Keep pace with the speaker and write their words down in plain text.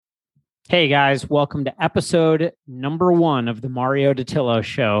Hey guys, welcome to episode number 1 of the Mario Dattilo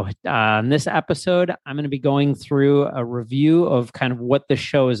show. In this episode, I'm going to be going through a review of kind of what the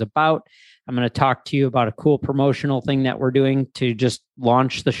show is about. I'm going to talk to you about a cool promotional thing that we're doing to just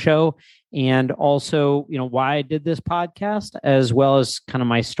launch the show, and also, why I did this podcast, as well as kind of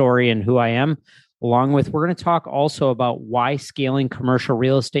my story and who I am. Along with, we're going to talk also about why scaling commercial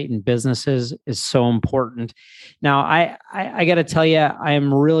real estate and businesses is so important. Now, I got to tell you, I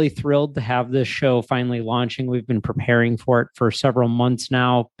am really thrilled to have this show finally launching. We've been preparing for it for several months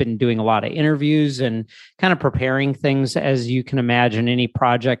now, been doing a lot of interviews and kind of preparing things. As you can imagine, any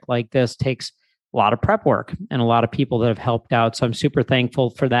project like this takes a lot of prep work and a lot of people that have helped out. So I'm super thankful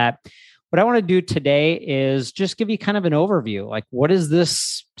for that. What I want to do today is just give you kind of an overview. Like, what is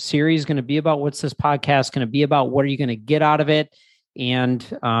this series going to be about? What's this podcast going to be about? What are you going to get out of it? And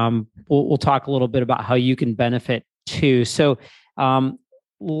we'll talk a little bit about how you can benefit too. So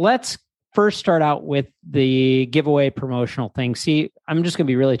let's first start out with the giveaway promotional thing. See, I'm just going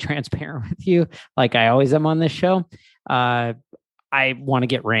to be really transparent with you, like I always am on this show. I want to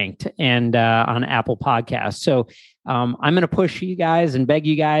get ranked and on Apple Podcasts. So I'm going to push you guys and beg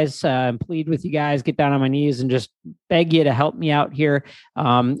you guys and plead with you guys, get down on my knees and just beg you to help me out here.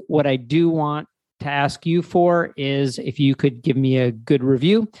 What I do want to ask you for is if you could give me a good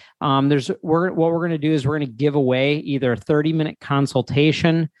review. What we're going to do is we're going to give away either a 30-minute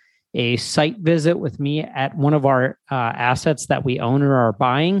consultation, a site visit with me at one of our assets that we own or are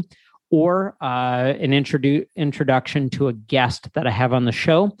buying, or an introduction to a guest that I have on the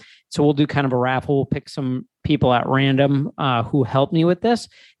show. So we'll do kind of a raffle. We'll pick some people at random who help me with this.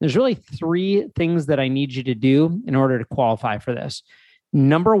 There's really 3 things that I need you to do in order to qualify for this.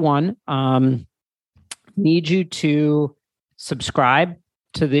 Number 1, need you to subscribe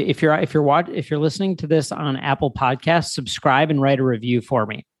to the if you're listening to this on Apple Podcasts, subscribe and write a review for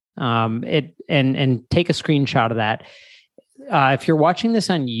me. And take a screenshot of that. If you're watching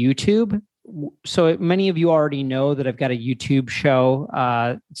this on YouTube, so many of you already know that I've got a YouTube show.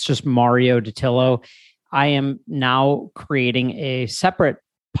 It's just Mario Dattilo. I am now creating a separate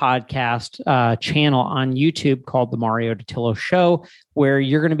podcast channel on YouTube called the Mario Dattilo Show, where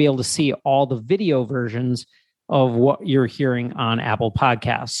you're going to be able to see all the video versions of what you're hearing on Apple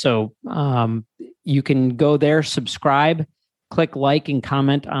Podcasts. So you can go there, subscribe, click like and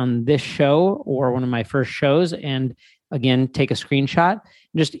comment on this show or one of my first shows, and again, take a screenshot.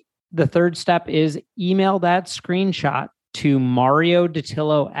 Just the third step is email that screenshot to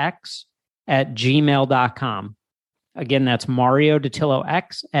mariodattilox@gmail.com. Again, that's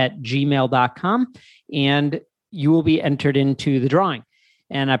mariodattilox@gmail.com, and you will be entered into the drawing.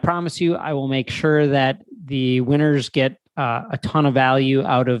 And I promise you, I will make sure that the winners get a ton of value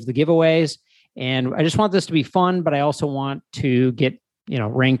out of the giveaways. And I just want this to be fun, but I also want to get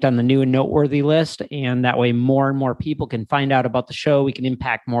ranked on the new and noteworthy list. And that way more and more people can find out about the show. We can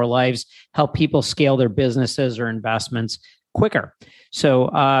impact more lives, help people scale their businesses or investments quicker. So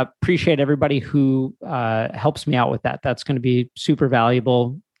appreciate everybody who helps me out with that. That's going to be super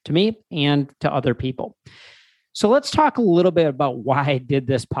valuable to me and to other people. So let's talk a little bit about why I did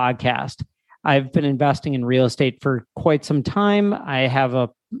this podcast. I've been investing in real estate for quite some time. I have a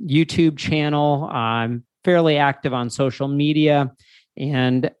YouTube channel. I'm fairly active on social media.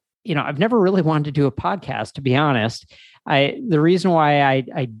 And, I've never really wanted to do a podcast, to be honest. The reason why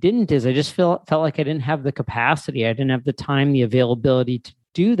I didn't is I just felt like I didn't have the capacity. I didn't have the time, the availability to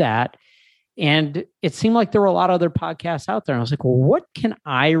do that. And it seemed like there were a lot of other podcasts out there. And I was like, well, what can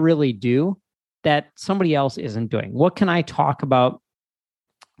I really do that somebody else isn't doing? What can I talk about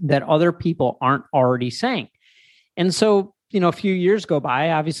that other people aren't already saying? And so, a few years go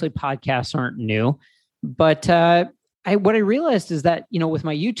by, obviously podcasts aren't new, but what I realized is that, with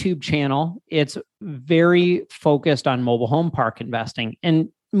my YouTube channel, it's very focused on mobile home park investing. And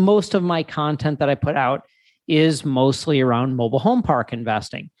most of my content that I put out is mostly around mobile home park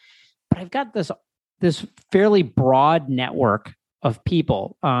investing. But I've got this fairly broad network of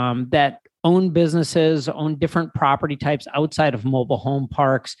people that own businesses, own different property types outside of mobile home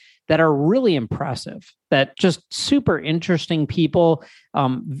parks that are really impressive, that just super interesting people,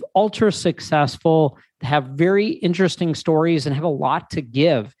 ultra successful, have very interesting stories and have a lot to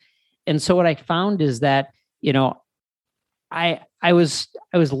give. And so what I found is that, I was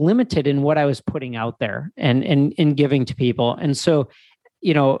limited in what I was putting out there and giving to people. And so,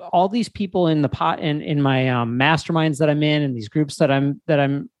 all these people in my masterminds that I'm in and these groups that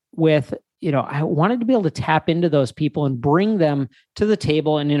I'm with, I wanted to be able to tap into those people and bring them to the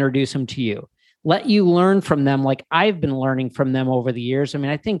table and introduce them to you. Let you learn from them like I've been learning from them over the years. I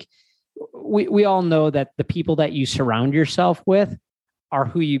mean, I think we all know that the people that you surround yourself with are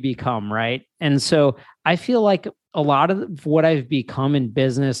who you become, right? And so I feel like a lot of what I've become in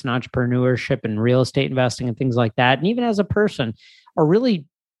business and entrepreneurship and real estate investing and things like that, and even as a person, are really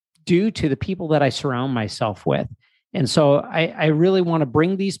due to the people that I surround myself with. And so I really want to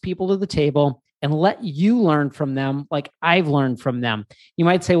bring these people to the table and let you learn from them like I've learned from them. You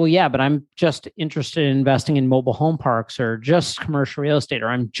might say, well, yeah, but I'm just interested in investing in mobile home parks or just commercial real estate, or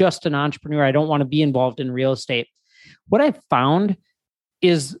I'm just an entrepreneur. I don't want to be involved in real estate. What I've found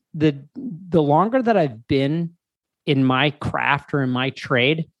is the longer that I've been in my craft or in my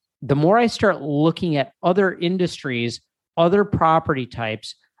trade, the more I start looking at other industries, other property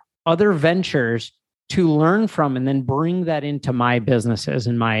types, other ventures to learn from, and then bring that into my businesses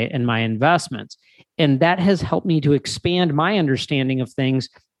and my investments. And that has helped me to expand my understanding of things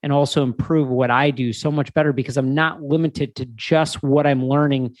and also improve what I do so much better, because I'm not limited to just what I'm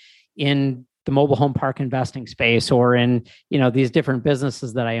learning in the mobile home park investing space or in, these different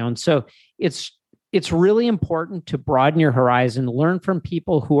businesses that I own. So it's really important to broaden your horizon, learn from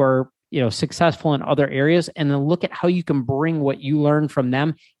people who are, successful in other areas, and then look at how you can bring what you learn from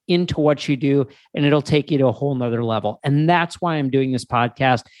them into what you do, and it'll take you to a whole nother level. And that's why I'm doing this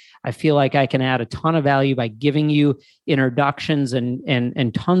podcast. I feel like I can add a ton of value by giving you introductions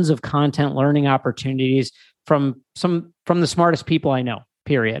and tons of content, learning opportunities from the smartest people I know,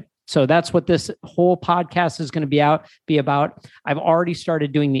 period. So that's what this whole podcast is going to be about. I've already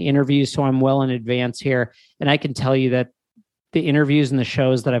started doing the interviews, so I'm well in advance here. And I can tell you that the interviews and the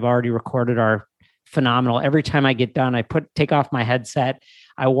shows that I've already recorded are phenomenal. Every time I get done, I take off my headset,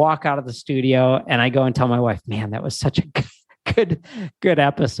 I walk out of the studio, and I go and tell my wife, man, that was such a good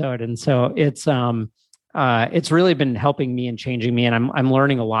episode. And so it's really been helping me and changing me. And I'm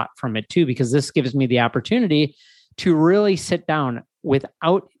learning a lot from it too, because this gives me the opportunity to really sit down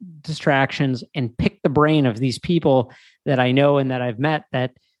without distractions and pick the brain of these people that I know and that I've met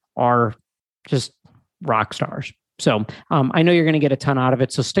that are just rock stars. So I know you're going to get a ton out of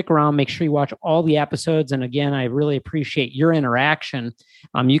it. So stick around, make sure you watch all the episodes. And again, I really appreciate your interaction.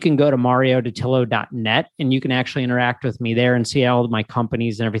 You can go to mariodattilo.net and you can actually interact with me there and see all of my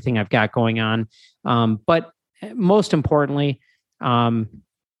companies and everything I've got going on. But most importantly,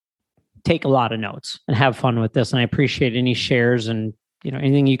 take a lot of notes and have fun with this. And I appreciate any shares and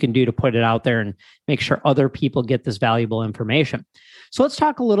anything you can do to put it out there and make sure other people get this valuable information. So let's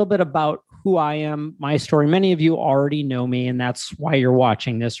talk a little bit about who I am, my story. Many of you already know me, and that's why you're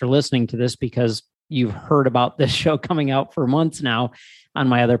watching this or listening to this, because you've heard about this show coming out for months now on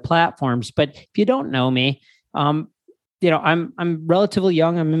my other platforms. But if you don't know me, I'm relatively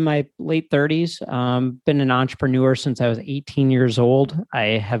young. I'm in my late 30s. Been an entrepreneur since I was 18 years old. I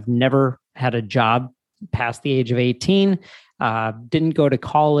have never had a job past the age of 18. Didn't go to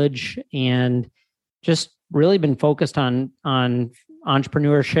college, and just really been focused on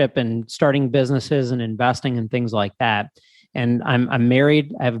entrepreneurship and starting businesses and investing and things like that. And I'm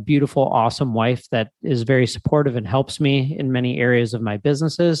married. I have a beautiful, awesome wife that is very supportive and helps me in many areas of my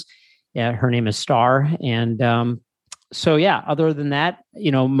businesses. Yeah, her name is Star. And so yeah, other than that,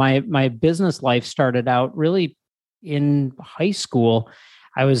 my business life started out really in high school.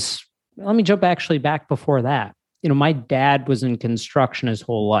 Let me jump actually back before that. My dad was in construction his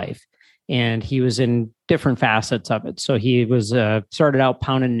whole life, and he was in different facets of it. So he was started out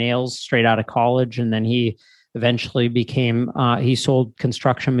pounding nails straight out of college, and then he eventually he sold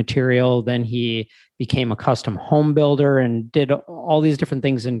construction material. Then he became a custom home builder and did all these different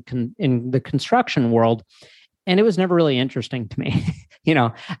things in the construction world. And it was never really interesting to me.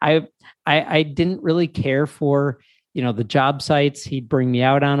 I didn't really care for, the job sites. He'd bring me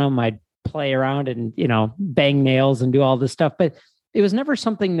out on them. I'd play around and, bang nails and do all this stuff. But it was never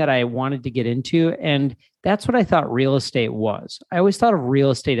something that I wanted to get into. And that's what I thought real estate was. I always thought of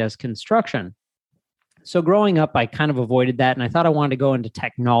real estate as construction. So growing up, I kind of avoided that. And I thought I wanted to go into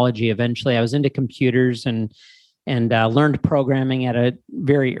technology eventually. I was into computers and learned programming at a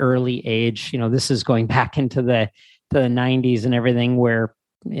very early age. This is going back into the 90s and everything, where,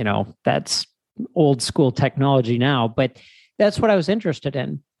 that's old school technology now. But that's what I was interested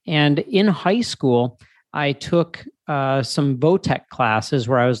in. And in high school, I took some VOTech classes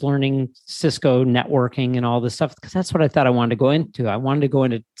where I was learning Cisco networking and all this stuff, because that's what I thought I wanted to go into. I wanted to go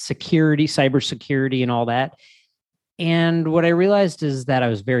into security, cybersecurity, and all that. And what I realized is that I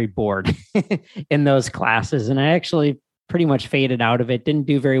was very bored in those classes, and I actually pretty much faded out of it. Didn't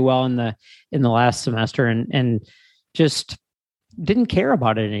do very well in the last semester, and just didn't care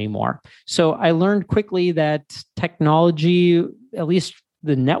about it anymore. So I learned quickly that technology, at least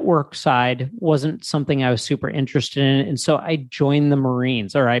the network side, wasn't something I was super interested in. And so I joined the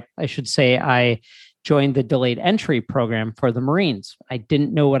Marines, or I should say I joined the delayed entry program for the Marines. I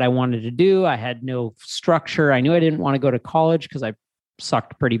didn't know what I wanted to do. I had no structure. I knew I didn't want to go to college because I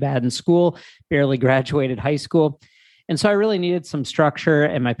sucked pretty bad in school, barely graduated high school. And so I really needed some structure,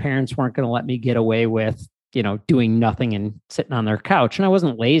 and my parents weren't going to let me get away with, doing nothing and sitting on their couch. And I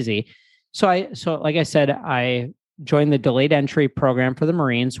wasn't lazy. So like I said, I joined the delayed entry program for the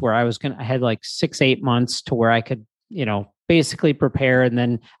Marines, where I had like 6-8 months to where I could, basically prepare. And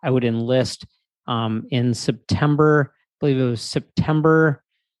then I would enlist in September. I believe it was September.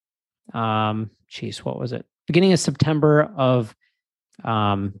 What was it? Beginning of September of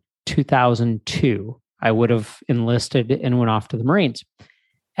 2002, I would have enlisted and went off to the Marines.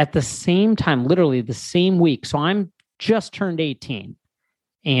 At the same time, literally the same week. So I'm just turned 18,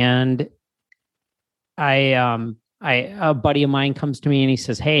 and a buddy of mine comes to me and he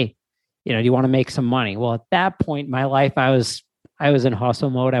says, "Hey, do you want to make some money?" Well, at that point in my life, I was in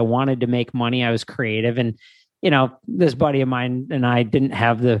hustle mode. I wanted to make money. I was creative, and this buddy of mine and I didn't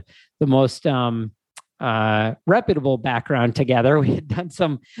have the most reputable background together. We had done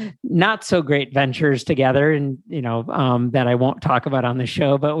some not so great ventures together, and that I won't talk about on the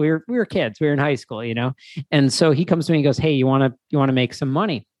show. But we were kids. We were in high school, And so he comes to me and goes, "Hey, you want to make some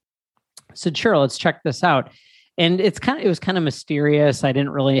money?" I said, "Sure, let's check this out." And it was kind of mysterious. I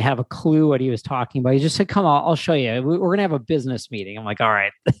didn't really have a clue what he was talking about. He just said, "Come on, I'll show you. We're going to have a business meeting." I'm like, "All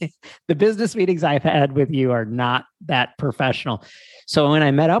right." The business meetings I've had with you are not that professional. So when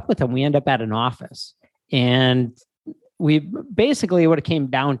I met up with him, we end up at an office, and we basically, what it came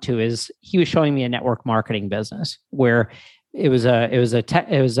down to is he was showing me a network marketing business where it was a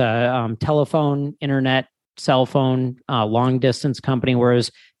telephone, internet, cell phone, long distance company, where it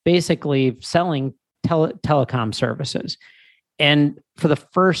was basically selling telecom services. And for the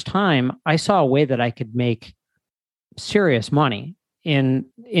first time, I saw a way that I could make serious money in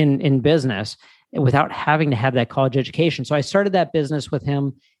business without having to have that college education. So I started that business with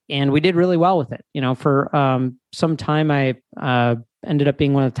him, and we did really well with it. For some time, I ended up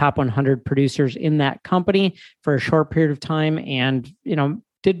being one of the top 100 producers in that company for a short period of time, and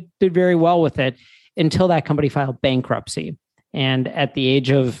did very well with it until that company filed bankruptcy. And at the age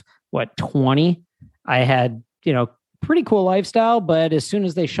of 20, I had, pretty cool lifestyle, but as soon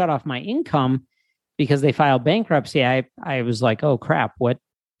as they shut off my income because they filed bankruptcy, I was like, "Oh crap, what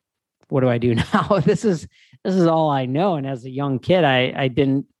do I do now?" This is all I know. And as a young kid, I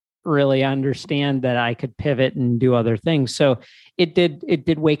didn't really understand that I could pivot and do other things. So it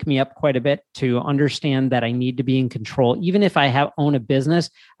did wake me up quite a bit to understand that I need to be in control. Even if I own a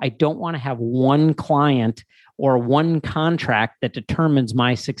business, I don't want to have one client or one contract that determines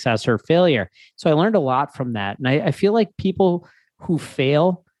my success or failure. So I learned a lot from that. And I feel like people who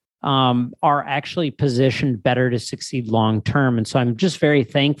fail are actually positioned better to succeed long-term. And so I'm just very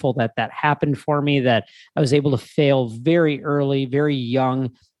thankful that happened for me, that I was able to fail very early, very young,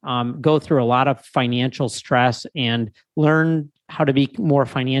 go through a lot of financial stress and learn how to be more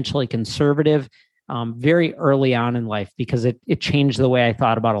financially conservative very early on in life, because it changed the way I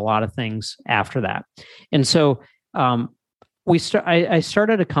thought about a lot of things after that. And so I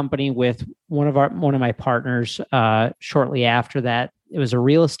started a company with one of my partners shortly after that. It was a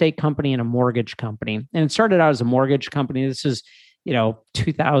real estate company and a mortgage company. And it started out as a mortgage company. This is,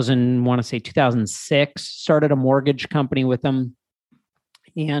 2006, started a mortgage company with them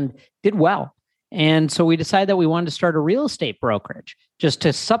and did well. And so we decided that we wanted to start a real estate brokerage just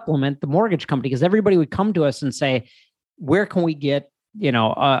to supplement the mortgage company, because everybody would come to us and say, "Where can we get,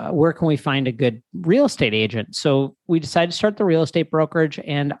 where can we find a good real estate agent?" So we decided to start the real estate brokerage,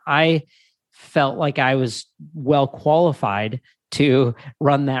 and I felt like I was well qualified to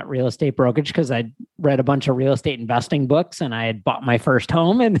run that real estate brokerage because I'd read a bunch of real estate investing books and I had bought my first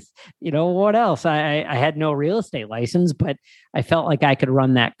home, and what else? I had no real estate license, but I felt like I could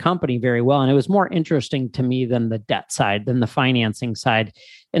run that company very well. And it was more interesting to me than the debt side, than the financing side.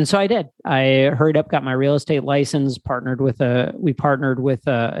 And so I did. I hurried up, got my real estate license, partnered with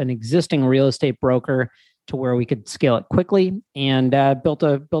an existing real estate broker to where we could scale it quickly, and built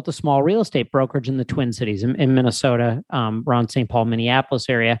a small real estate brokerage in the Twin Cities in Minnesota, around St. Paul, Minneapolis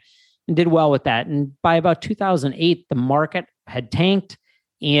area, and did well with that. And by about 2008, the market had tanked,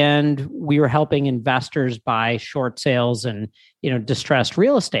 and we were helping investors buy short sales and distressed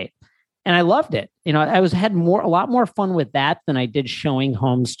real estate. And I loved it. I had a lot more fun with that than I did showing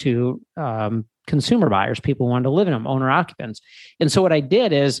homes to consumer buyers, people who wanted to live in them, owner occupants. And so what I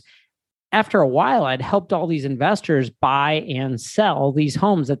did is, after a while, I'd helped all these investors buy and sell these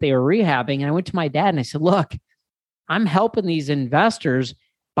homes that they were rehabbing. And I went to my dad and I said, "Look, I'm helping these investors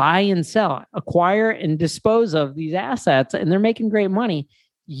buy and sell, acquire and dispose of these assets, and they're making great money.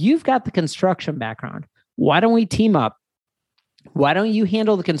 you've got the construction background. Why don't we team up? Why don't you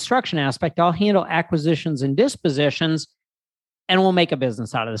handle the construction aspect? I'll handle acquisitions and dispositions, and we'll make a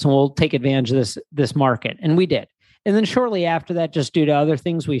business out of this, and we'll take advantage of this market. And we did. And then shortly after that, just due to other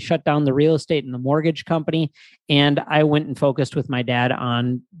things, we shut down the real estate and the mortgage company. And I went and focused with my dad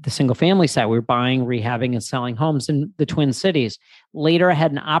on the single family side. We were buying, rehabbing, and selling homes in the Twin Cities. Later, I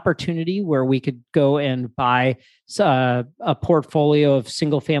had an opportunity where we could go and buy a portfolio of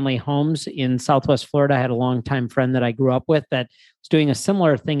single family homes in Southwest Florida. I had a longtime friend that I grew up with that was doing a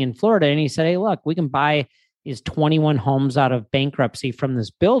similar thing in Florida. And he said, hey, look, we can buy these 21 homes out of bankruptcy from this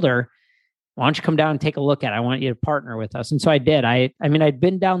builder. Why don't you come down and take a look at it? I want you to partner with us. And so I did. I mean, I'd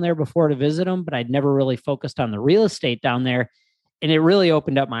been down there before to visit them, but I'd never really focused on the real estate down there. And it really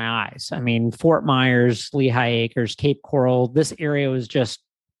opened up my eyes. I mean, Fort Myers, Lehigh Acres, Cape Coral, this area was just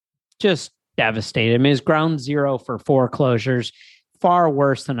devastated. I mean, it's ground zero for foreclosures, far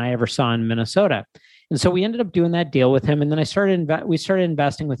worse than I ever saw in Minnesota. And so we ended up doing that deal with him. And then we started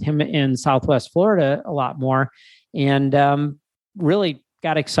investing with him in Southwest Florida a lot more, and really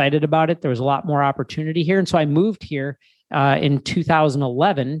got excited about it. There was a lot more opportunity here. And so I moved here in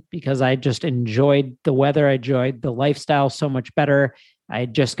 2011 because I just enjoyed the weather. I enjoyed the lifestyle so much better. I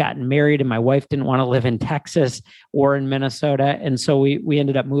had just gotten married and my wife didn't want to live in Texas or in Minnesota. And so we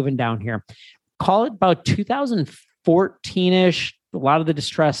ended up moving down here. Call it about 2014-ish. A lot of the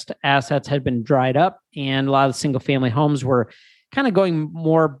distressed assets had been dried up and a lot of the single family homes were kind of going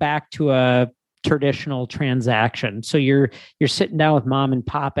more back to a traditional transaction. So you're sitting down with mom and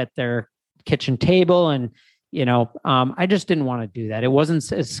pop at their kitchen table, and I just didn't want to do that. It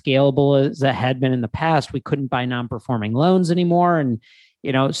wasn't as scalable as it had been in the past. We couldn't buy non-performing loans anymore, and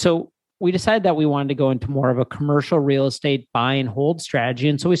so we decided that we wanted to go into more of a commercial real estate buy and hold strategy,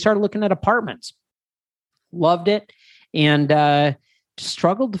 and so we started looking at apartments. Loved it, and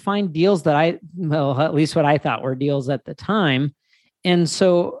struggled to find deals that at least what I thought were deals at the time, and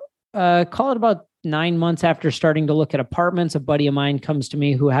so. Call it about 9 months after starting to look at apartments, a buddy of mine comes to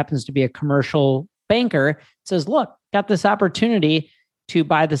me who happens to be a commercial banker, says, look, got this opportunity to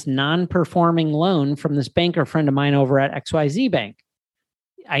buy this non-performing loan from this banker friend of mine over at XYZ Bank.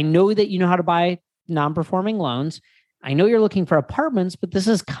 I know that you know how to buy non-performing loans. I know you're looking for apartments, but this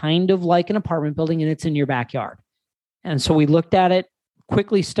is kind of like an apartment building and it's in your backyard. And so we looked at it,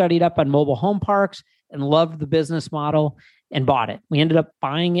 quickly studied up on mobile home parks and loved the business model and bought it. We ended up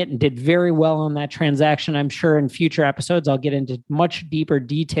buying it and did very well on that transaction. I'm sure in future episodes, I'll get into much deeper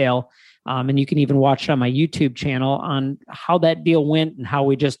detail. And you can even watch it on my YouTube channel on how that deal went and how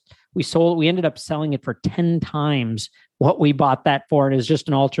we ended up selling it for 10 times what we bought that for. And it was just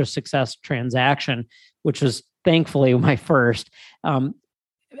an ultra success transaction, which was thankfully my first.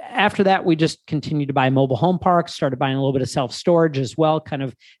 After that, we just continued to buy mobile home parks, started buying a little bit of self-storage as well, kind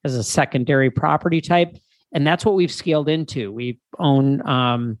of as a secondary property type. And that's what we've scaled into. We own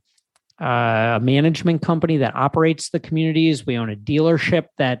a management company that operates the communities. We own a dealership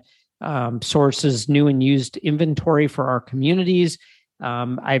that sources new and used inventory for our communities.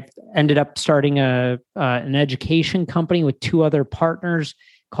 I've ended up starting an education company with 2 other partners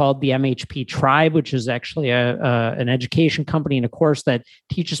called the MHP Tribe, which is actually an education company and a course that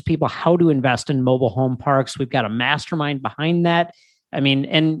teaches people how to invest in mobile home parks. We've got a mastermind behind that. I mean,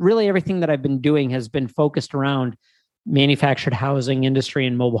 and really everything that I've been doing has been focused around manufactured housing industry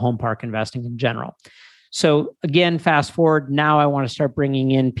and mobile home park investing in general. So again, fast forward, now I want to start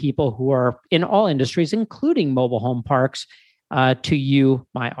bringing in people who are in all industries, including mobile home parks, to you,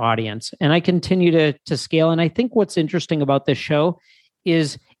 my audience. And I continue to scale. And I think what's interesting about this show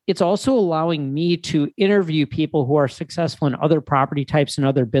is it's also allowing me to interview people who are successful in other property types and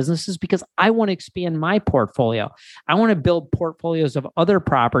other businesses because I want to expand my portfolio. I want to build portfolios of other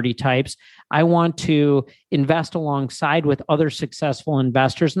property types. I want to invest alongside with other successful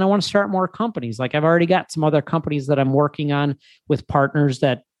investors, and I want to start more companies. Like I've already got some other companies that I'm working on with partners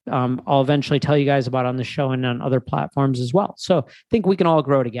that I'll eventually tell you guys about on the show and on other platforms as well. So I think we can all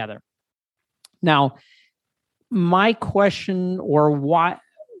grow together. Now, my question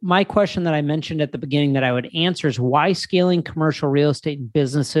that I mentioned at the beginning that I would answer is why scaling commercial real estate and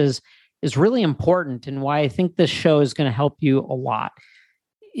businesses is really important and why I think this show is going to help you a lot.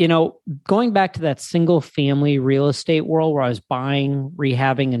 Going back to that single family real estate world where I was buying,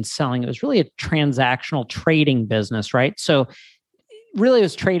 rehabbing, and selling, it was really a transactional trading business, right? So really it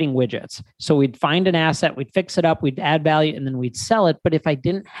was trading widgets. So we'd find an asset, we'd fix it up, we'd add value, and then we'd sell it. But if I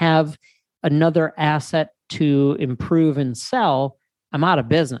didn't have another asset to improve and sell, I'm out of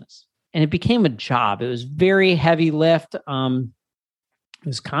business. And it became a job. It was very heavy lift. It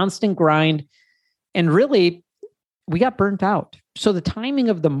was constant grind. And really, we got burnt out. So the timing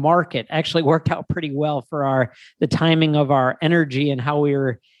of the market actually worked out pretty well for the timing of our energy and how we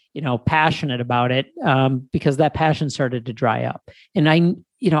were, passionate about it, because that passion started to dry up. And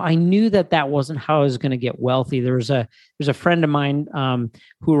I knew that wasn't how I was going to get wealthy. There's a friend of mine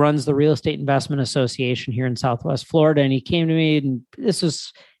who runs the Real Estate Investment Association here in Southwest Florida, and he came to me, and this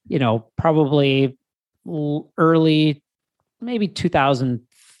was, probably early, maybe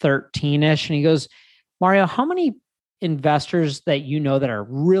 2013-ish, and he goes, Mario, how many investors that that are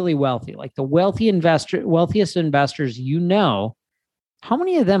really wealthy, like the wealthiest investors, how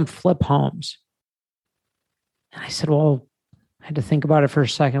many of them flip homes? And I said, well, I had to think about it for a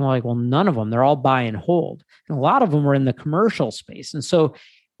second. I'm like, well, none of them. They're all buy and hold. And a lot of them were in the commercial space. And so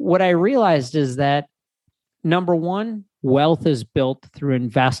what I realized is that, number one, wealth is built through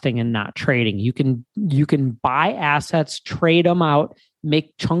investing and not trading. You can buy assets, trade them out,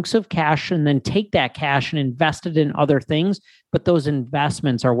 make chunks of cash, and then take that cash and invest it in other things. But those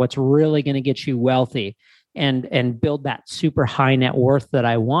investments are what's really going to get you wealthy and build that super high net worth that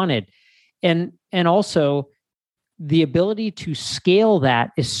I wanted. And also the ability to scale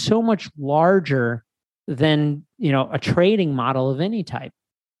that is so much larger than, a trading model of any type.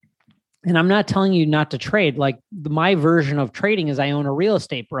 And I'm not telling you not to trade. Like my version of trading is I own a real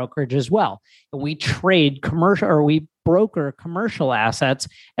estate brokerage as well. And we trade we broker commercial assets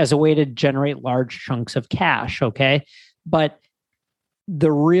as a way to generate large chunks of cash. Okay. But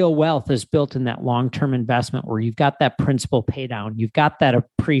the real wealth is built in that long-term investment where you've got that principal pay down. You've got that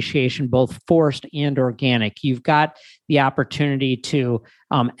appreciation, both forced and organic. You've got the opportunity to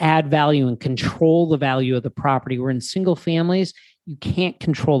add value and control the value of the property. Where in single families, you can't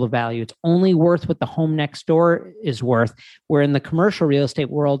control the value. It's only worth what the home next door is worth. Where in the commercial real estate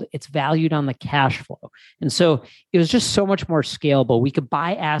world, it's valued on the cash flow. And so it was just so much more scalable. We could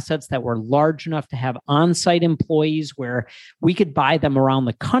buy assets that were large enough to have on-site employees, where we could buy them around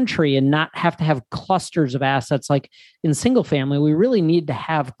the country and not have to have clusters of assets. Like in single family, we really need to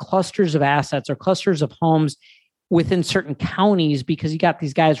have clusters of assets or clusters of homes within certain counties, because you got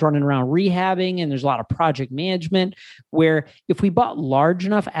these guys running around rehabbing and there's a lot of project management, where if we bought large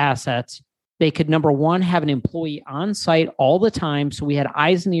enough assets, they could, number one, have an employee on site all the time. So we had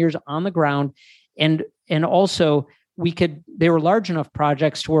eyes and ears on the ground. And also they were large enough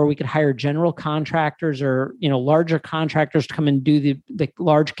projects to where we could hire general contractors or, larger contractors to come and do the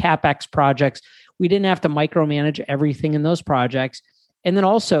large CapEx projects. We didn't have to micromanage everything in those projects. And then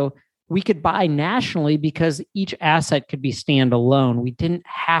also, we could buy nationally because each asset could be standalone. We didn't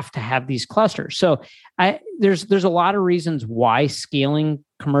have to have these clusters. So there's a lot of reasons why scaling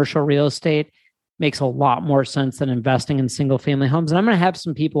commercial real estate makes a lot more sense than investing in single family homes. And I'm going to have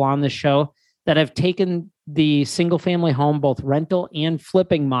some people on this show that have taken the single family home, both rental and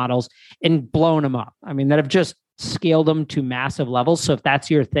flipping models, and blown them up. I mean, that have just scaled them to massive levels. So if that's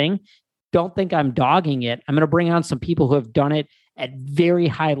your thing, don't think I'm dogging it. I'm going to bring on some people who have done it at very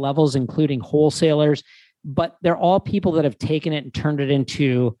high levels, including wholesalers, but they're all people that have taken it and turned it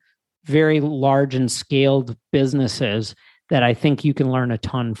into very large and scaled businesses that I think you can learn a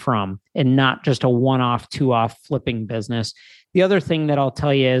ton from, and not just a one-off, two-off flipping business. The other thing that I'll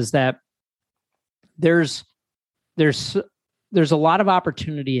tell you is that there's a lot of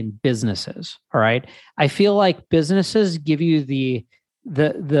opportunity in businesses. All right. I feel like businesses give you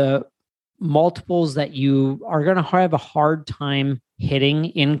the multiples that you are going to have a hard time hitting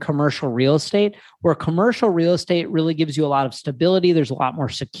in commercial real estate, where commercial real estate really gives you a lot of stability. There's a lot more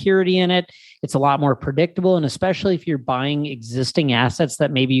security in it. It's a lot more predictable. And especially if you're buying existing assets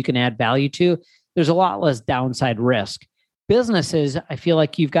that maybe you can add value to, there's a lot less downside risk. Businesses, I feel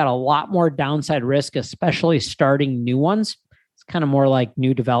like you've got a lot more downside risk, especially starting new ones. It's kind of more like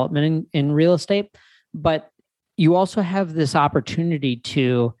new development in real estate. But you also have this opportunity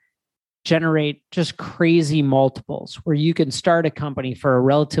to generate just crazy multiples, where you can start a company for a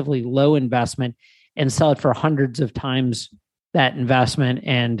relatively low investment and sell it for hundreds of times that investment,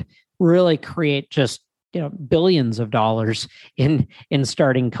 and really create just billions of dollars in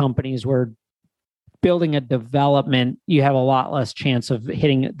starting companies. Where building a development, you have a lot less chance of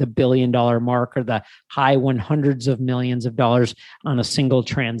hitting the $1 billion mark or the high hundreds of millions of dollars on a single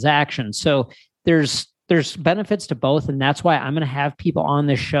transaction. So there's benefits to both, and that's why I'm going to have people on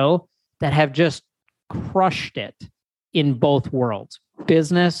this show that have just crushed it in both worlds,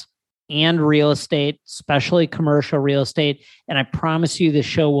 business and real estate, especially commercial real estate. And I promise you, the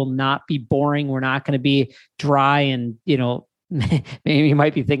show will not be boring. We're not going to be dry and, maybe you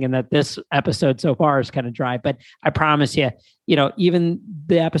might be thinking that this episode so far is kind of dry, but I promise you, even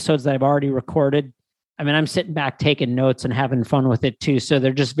the episodes that I've already recorded, I mean, I'm sitting back taking notes and having fun with it too. So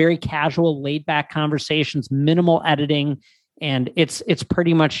they're just very casual, laid back conversations, minimal editing. And it's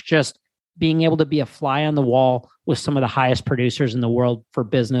pretty much just being able to be a fly on the wall with some of the highest producers in the world for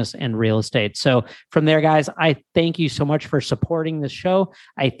business and real estate. So from there, guys, I thank you so much for supporting this show.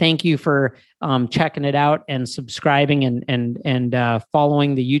 I thank you for checking it out and subscribing and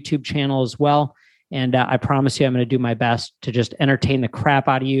following the YouTube channel as well. And I promise you, I'm going to do my best to just entertain the crap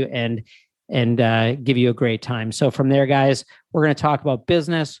out of you and give you a great time. So from there, guys, we're going to talk about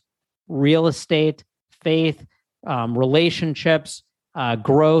business, real estate, faith, relationships,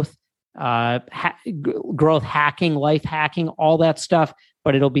 growth, growth hacking, life hacking, all that stuff,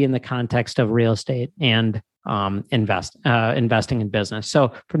 but it'll be in the context of real estate and investing in business.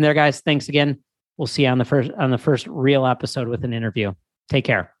 So from there, guys, thanks again. We'll see you on the first real episode with an interview. Take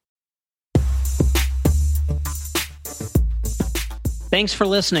care. Thanks for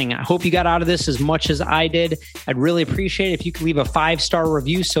listening. I hope you got out of this as much as I did. I'd really appreciate it if you could leave a 5-star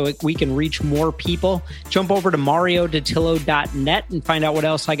review so we can reach more people. Jump over to mariodattilo.net and find out what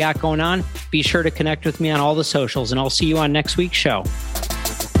else I got going on. Be sure to connect with me on all the socials, and I'll see you on next week's show.